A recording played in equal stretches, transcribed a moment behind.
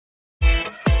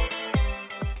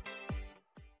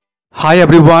Hi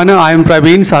everyone, I am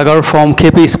Praveen Sagar from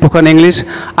KP Spoken English.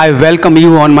 I welcome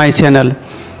you on my channel.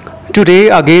 Today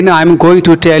again I am going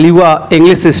to tell you a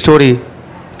English story.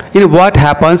 What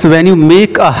happens when you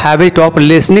make a habit of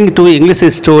listening to English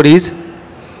stories,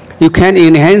 you can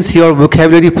enhance your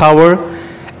vocabulary power.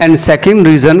 And second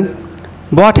reason,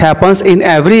 what happens in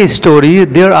every story,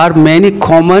 there are many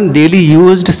common daily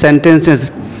used sentences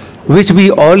which we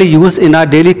all use in our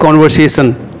daily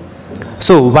conversation.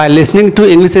 So while listening to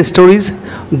English stories,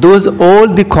 all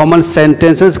the common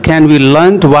sentences can be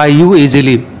learned by you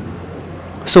easily.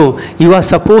 So you are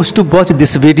supposed to watch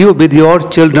this video with your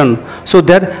children so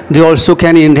that they also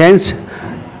can enhance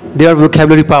their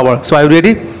vocabulary power. So are you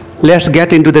ready? Let's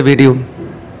get into the video.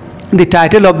 The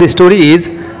title of the story is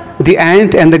The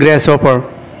Ant and the Grasshopper.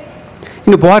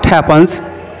 What happens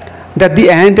that the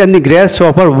ant and the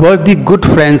grasshopper were the good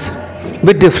friends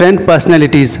with different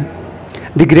personalities.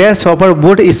 The grasshopper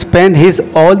would spend his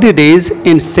all the days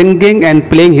in singing and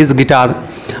playing his guitar,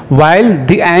 while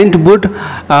the ant would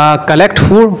collect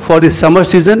food for the summer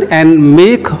season and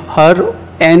make her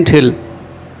ant hill.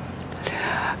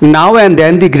 Now and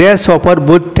then the grasshopper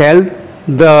would tell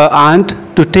the ant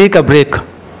to take a break.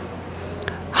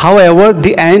 However,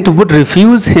 the ant would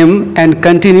refuse him and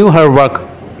continue her work.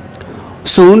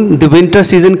 Soon the winter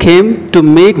season came to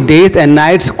make days and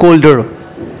nights colder.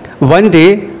 One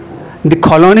day, the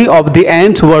colony of the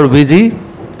ants were busy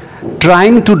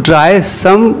trying to dry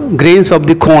some grains of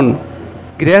the corn.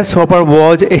 Grasshopper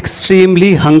was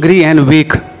extremely hungry and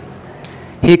weak.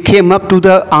 He came up to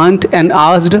the ant and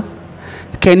asked,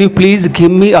 "Can you please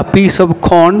give me a piece of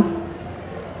corn?"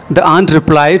 The ant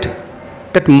replied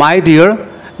that, "My dear,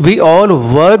 we all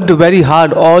worked very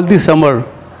hard all the summer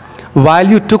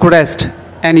while you took rest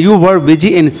and you were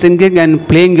busy in singing and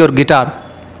playing your guitar.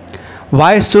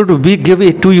 Why should we give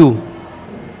it to you?"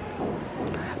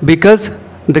 Because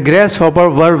the grasshopper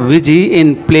were busy in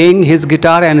playing his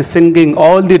guitar and singing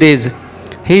all the days.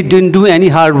 He didn't do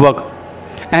any hard work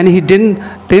and he didn't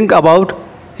think about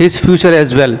his future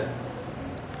as well.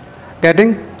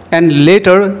 Getting? And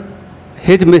later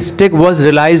his mistake was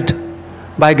realized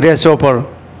by grasshopper.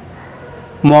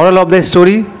 Moral of the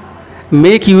story: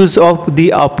 make use of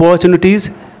the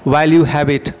opportunities while you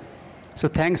have it.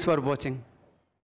 So thanks for watching.